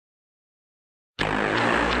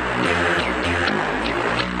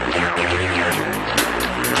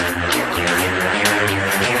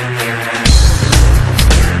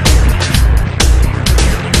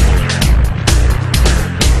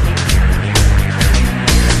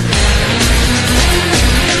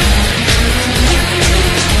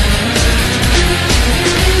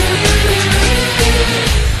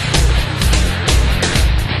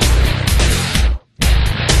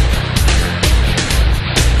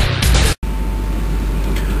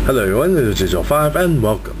Hello everyone, this is Resolute and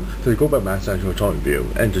welcome to the Cobra Mass Actual Toy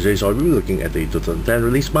Review. And today's I'll be looking at the 2010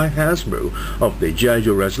 release by Hasbro of the G.I.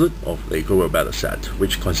 Resolute of the Cobra Battle Set,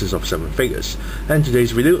 which consists of 7 figures. And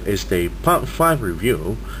today's video is the Part 5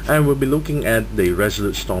 review, and we'll be looking at the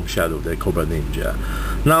Resolute Storm Shadow, the Cobra Ninja.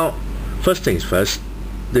 Now, first things first,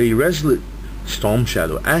 the Resolute Storm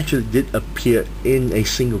Shadow actually did appear in a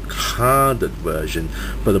single carded version,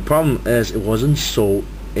 but the problem is it wasn't sold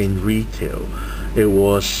in retail. It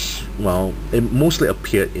was, well, it mostly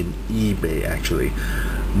appeared in eBay actually,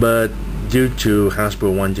 but due to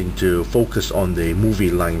Hasbro wanting to focus on the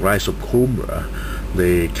movie line Resolute Cobra,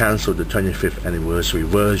 they cancelled the 25th anniversary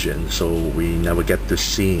version, so we never get to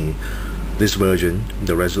see this version,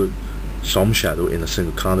 the Resolute Storm Shadow, in a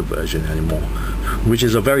single carded version anymore, which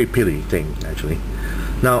is a very pity thing actually.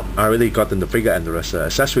 Now, I already gotten the figure and the rest of the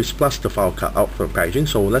accessories plus the file card out for packaging,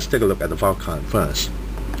 so let's take a look at the file card first.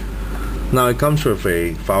 Now it comes with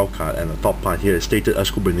a file card, and the top part here is stated as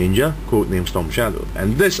Cobra Ninja, codename Storm Shadow.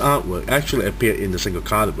 And this artwork actually appeared in the single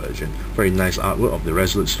card version. Very nice artwork of the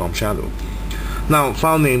Resolute Storm Shadow. Now,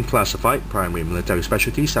 file name classified: primary military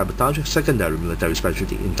specialty sabotage, secondary military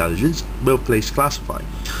specialty intelligence, birthplace classified.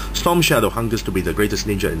 Storm Shadow hungers to be the greatest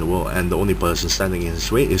ninja in the world, and the only person standing in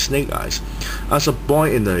his way is Snake Eyes. As a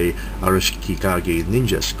boy in the Arashikage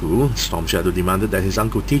Ninja School, Storm Shadow demanded that his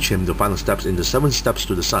uncle teach him the final steps in the 7 Steps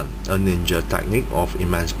to the Sun, a ninja technique of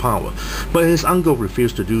immense power. But his uncle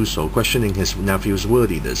refused to do so, questioning his nephew's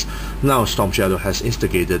worthiness. Now Storm Shadow has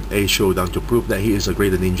instigated a showdown to prove that he is a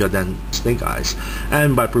greater ninja than Snake Eyes,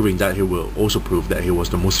 and by proving that, he will also prove that he was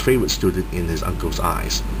the most favorite student in his uncle's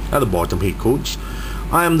eyes. At the bottom he quotes,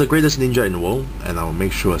 "I am the greatest ninja in the world, and I will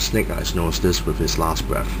make sure Snake Eyes knows this with his last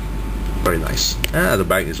breath." Very nice. And at the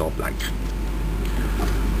back is all black.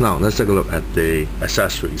 Now let's take a look at the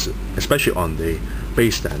accessories, especially on the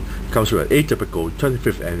base stand. It comes with an atypical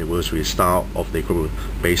 25th anniversary style of the Cobra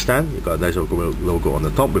base stand. You got a nice little logo on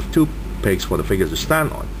the top with 2 pegs for the figures to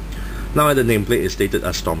stand on. Now at the nameplate is stated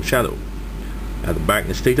as Storm Shadow. At the back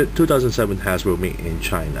is stated 2007 Hasbro made in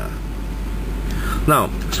China. Now,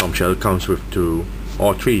 Storm Shadow comes with 2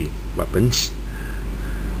 or 3 weapons.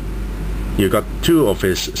 You got 2 of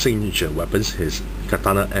his signature weapons, his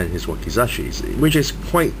katana and his wakizashi, which is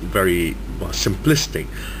quite very simplistic.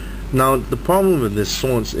 Now, the problem with this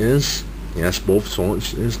swords is, yes, both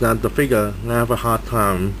swords, is that the figure have a hard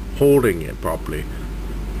time holding it properly.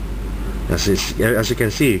 As you can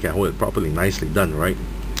see, you can hold it properly, nicely done, right?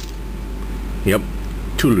 Yep,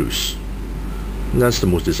 too loose. That's the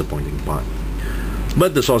most disappointing part.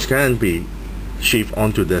 But the swords can be sheathed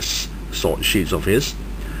onto this sword sheath of his.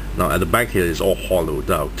 Now at the back here is all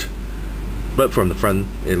hollowed out, but from the front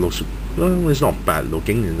it looks, well, it's not bad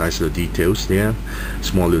looking. Nice little details there,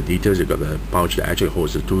 small little details. You got the pouch that actually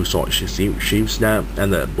holds the 2 sword sheaths there,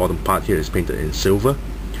 and the bottom part here is painted in silver,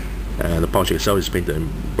 and the pouch itself is painted in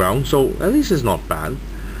brown, so at least it's not bad.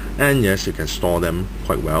 And yes, you can store them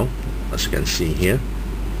quite well, as you can see here.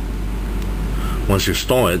 Once you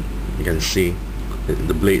store it, you can see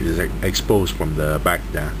the blade is exposed from the back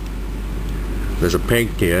there. There's a peg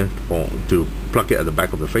here to plug it at the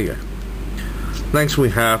back of the figure. Next we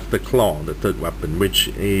have the claw, the 3rd weapon,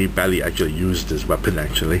 which he barely actually used this weapon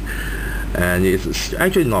actually. And it's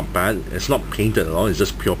actually not bad. It's not painted at all, it's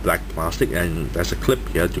just pure black plastic, and there's a clip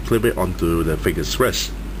here to clip it onto the figure's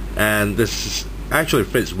wrist. And this actually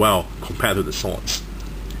fits well compared to the swords.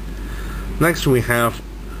 Next we have,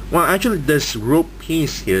 well, actually this rope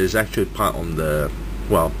piece here is actually part on the,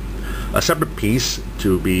 well, a separate piece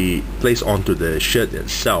to be placed onto the shirt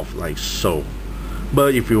itself, like so.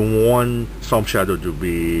 But if you want Storm Shadow to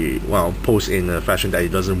be, well, posed in a fashion that he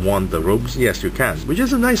doesn't want the ropes, yes you can, which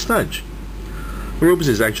is a nice touch. The ropes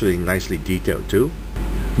is actually nicely detailed too.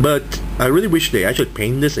 But I really wish they actually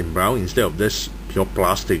paint this in brown instead of this pure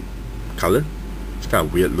plastic color. It's kind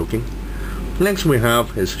of weird looking. Next we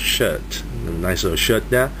have his shirt, a nice little shirt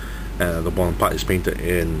there, and the bottom part is painted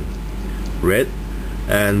in red,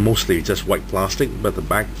 and mostly just white plastic, but the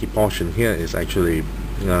back portion here is actually,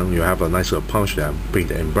 you have a nice little pouch there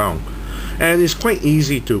painted in brown. And it's quite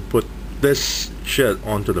easy to put this shirt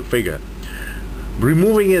onto the figure.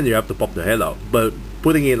 Removing it, you have to pop the head out, but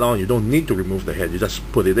putting it on, you don't need to remove the head, you just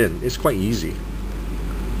put it in. It's quite easy.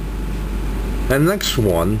 And next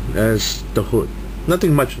one is the hood.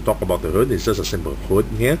 Nothing much to talk about the hood, it's just a simple hood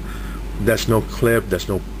here. There's no clip, there's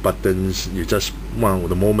no buttons. You just, well,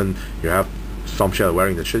 the moment you have Storm Shadow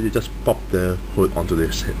wearing the shirt, you just pop the hood onto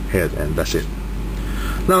this head, and that's it.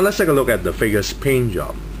 Now let's take a look at the figure's paint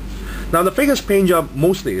job. Now the figure's paint job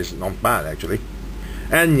mostly is not bad actually.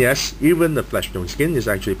 And yes, even the flesh tone skin is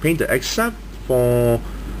actually painted, except for,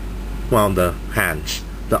 well, the hands.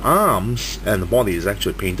 The arms and the body is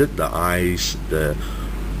actually painted. The eyes,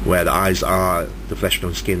 where the eyes are, the flesh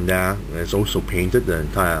tone skin there, is also painted. The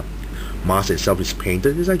entire mask itself is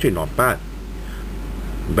painted. It's actually not bad.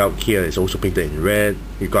 Belt here is also painted in red.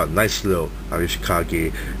 You got a nice little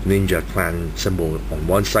Arishikage Ninja Clan symbol on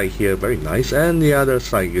one side here, very nice, and the other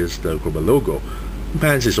side is the Cobra logo.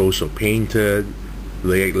 Pants is also painted,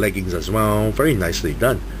 leggings as well, very nicely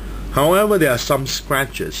done. However, there are some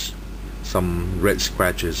scratches, some red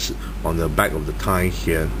scratches on the back of the thigh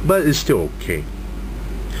here, but it's still okay.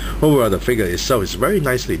 Overall, the figure itself is very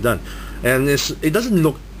nicely done, and it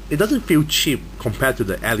doesn't feel cheap compared to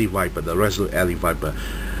the Alley Viper, the Resolute Alley Viper.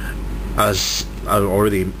 As I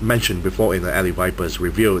already mentioned before in the Alley Viper's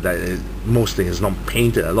review, that most things is not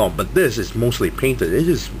painted at all, but this is mostly painted. It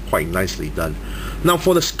is quite nicely done. Now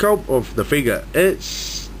for the sculpt of the figure,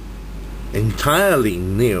 it's entirely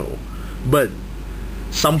new, but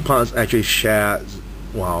some parts actually share,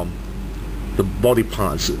 well, the body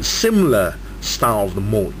parts, similar style of the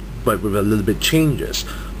mold, but with a little bit changes.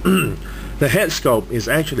 The head sculpt is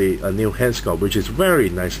actually a new head sculpt, which is very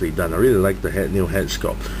nicely done. I really like the new head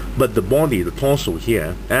sculpt. But the body, the torso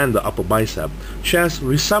here, and the upper bicep shares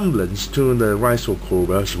resemblance to the Resolute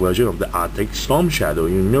Cobra's version of the Arctic Storm Shadow.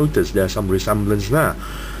 You notice there's some resemblance there.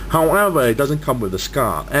 However, it doesn't come with a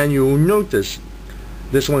scar, and you'll notice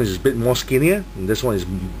this one is a bit more skinnier, and this one is a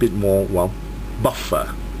bit more, well,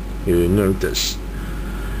 buffer. You notice.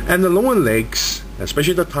 And the lower legs,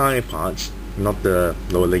 especially the thigh parts, not the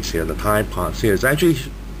lower legs here, the thigh parts here, it actually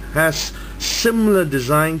has similar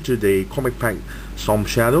design to the comic pack Storm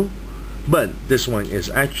Shadow, but this one is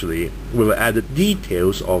actually with added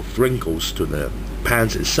details of wrinkles to the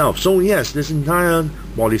pants itself. So yes, this entire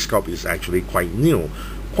body sculpt is actually quite new,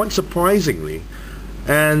 quite surprisingly,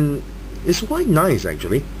 and it's quite nice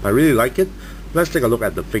actually. I really like it. Let's take a look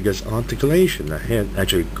at the figure's articulation. The head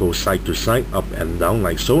actually goes side to side, up and down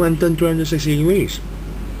like so, and turn 360 degrees.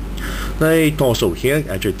 The torso here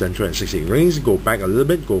actually turn 360 degrees, go back a little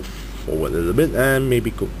bit, go forward a little bit, and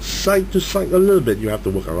maybe go side to side a little bit. You have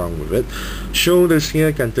to work around with it. Shoulders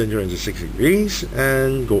here can turn 360 degrees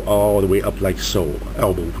and go all the way up like so.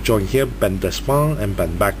 Elbow joint here bend this far and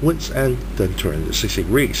bend backwards and turn 360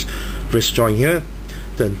 degrees. Wrist joint here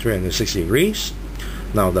turn 360 degrees.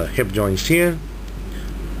 Now the hip joints here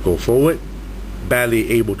go forward,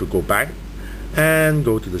 barely able to go back, and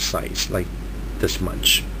go to the sides like this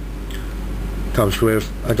much. Comes with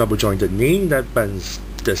a double jointed knee that bends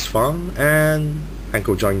this far, and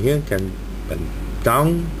ankle joint here can bend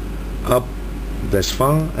down, up this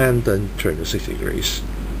far, and then 360 degrees.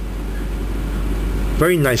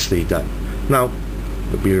 Very nicely done. Now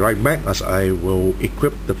we'll be right back as I will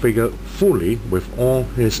equip the figure fully with all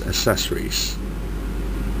his accessories.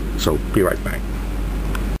 So be right back.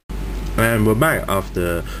 And we're back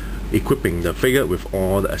after equipping the figure with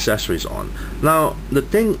all the accessories on. Now the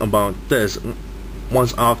thing about this,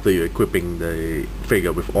 once after you're equipping the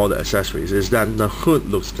figure with all the accessories, is that the hood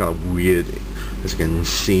looks kind of weird, as you can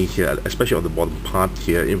see here, especially on the bottom part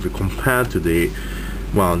here. If you compare to the,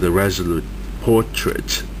 well, the Resolute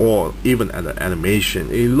portrait or even at the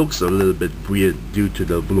animation, it looks a little bit weird due to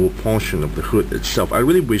the lower portion of the hood itself. I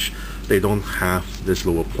really wish they don't have this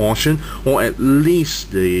lower portion, or at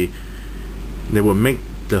least they will make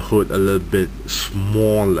the hood a little bit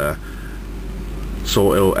smaller,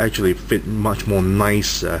 so it will actually fit much more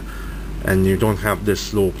nicer, and you don't have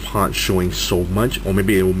this lower part showing so much. Or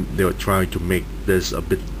maybe they will try to make this a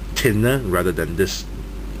bit thinner rather than this,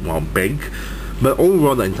 well, big. But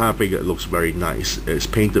overall, the entire figure looks very nice. It's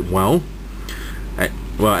painted well.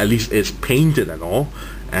 Well, at least it's painted at all,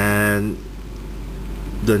 and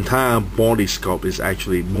the entire body sculpt is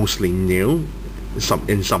actually mostly new.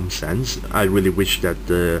 In some sense, I really wish that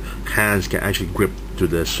the hands can actually grip to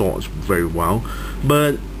the swords very well,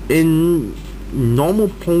 but in normal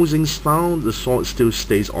posing style, the sword still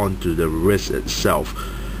stays onto the wrist itself,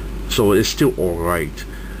 so it's still alright,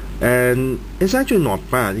 and it's actually not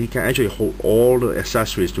bad. He can actually hold all the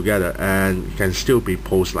accessories together and can still be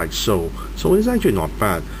posed like so, so it's actually not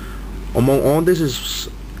bad. Among all, this is,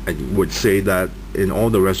 I would say that in all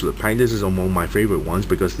the Resolute pack, this is among my favorite ones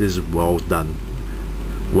because this is well done.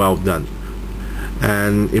 Well done.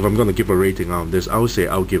 And if I'm going to give a rating on this, I would say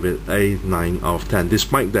I'll give it a 9 out of 10,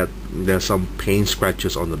 despite that there's some paint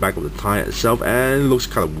scratches on the back of the thigh itself, and it looks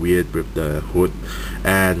kind of weird with the hood,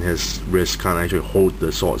 and his wrist can't actually hold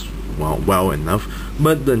the swords well enough,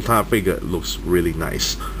 but the entire figure looks really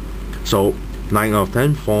nice. So 9 out of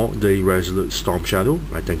 10 for the Resolute Storm Shadow.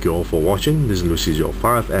 I thank you all for watching. This is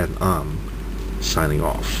Lucy05, and I'm signing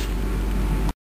off.